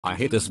I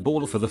hit this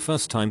ball for the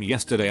first time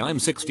yesterday. I'm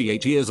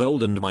 68 years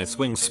old and my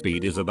swing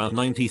speed is about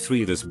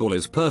 93. This ball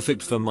is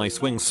perfect for my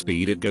swing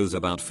speed. It goes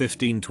about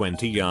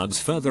 15-20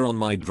 yards further on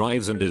my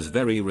drives and is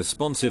very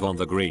responsive on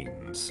the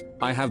greens.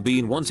 I have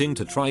been wanting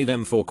to try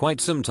them for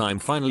quite some time.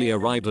 Finally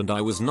arrived and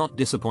I was not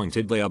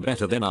disappointed. They are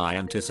better than I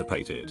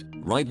anticipated.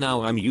 Right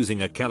now I'm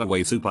using a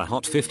Callaway Super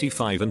Hot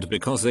 55 and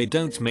because they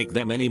don't make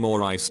them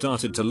anymore I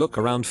started to look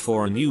around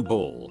for a new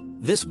ball.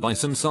 This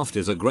Bison Soft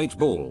is a great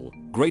ball.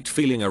 Great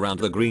feeling around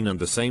the green and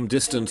the same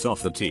distance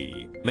off the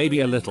tee.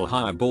 Maybe a little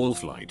higher ball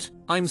flight.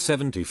 I'm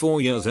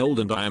 74 years old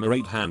and I am a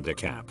 8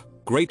 handicap.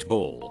 Great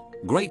ball.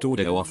 Great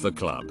audio off the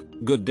club.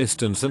 Good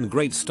distance and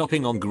great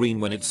stopping on green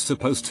when it's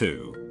supposed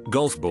to.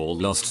 Golf ball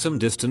lost some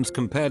distance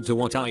compared to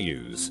what I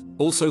use.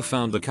 Also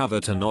found the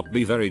cover to not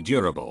be very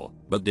durable,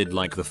 but did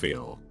like the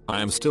feel.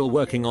 I am still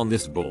working on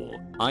this ball.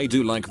 I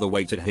do like the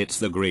way it hits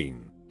the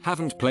green.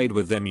 Haven't played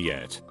with them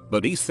yet,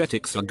 but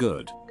aesthetics are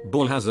good.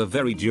 Ball has a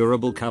very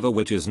durable cover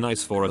which is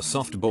nice for a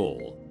soft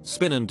ball.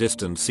 Spin and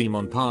distance seem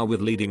on par with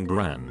leading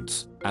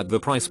brands. At the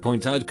price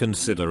point I'd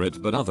consider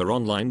it, but other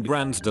online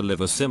brands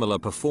deliver similar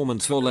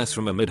performance for less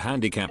from a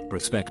mid-handicap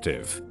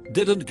perspective.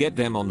 Didn't get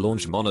them on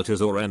launch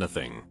monitors or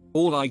anything.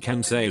 All I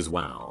can say is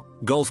wow.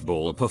 Golf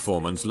ball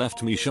performance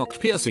left me shocked.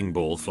 Piercing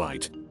ball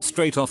flight.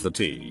 Straight off the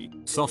tee.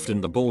 Soft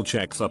and the ball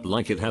checks up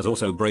like it has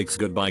auto brakes.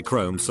 Goodbye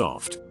Chrome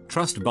Soft.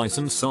 Trust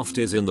Bison Soft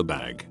is in the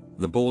bag.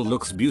 The ball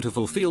looks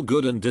beautiful, feel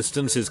good and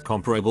distance is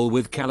comparable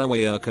with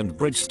Callaway Urk and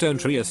Bridgestone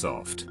Tria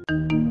Soft.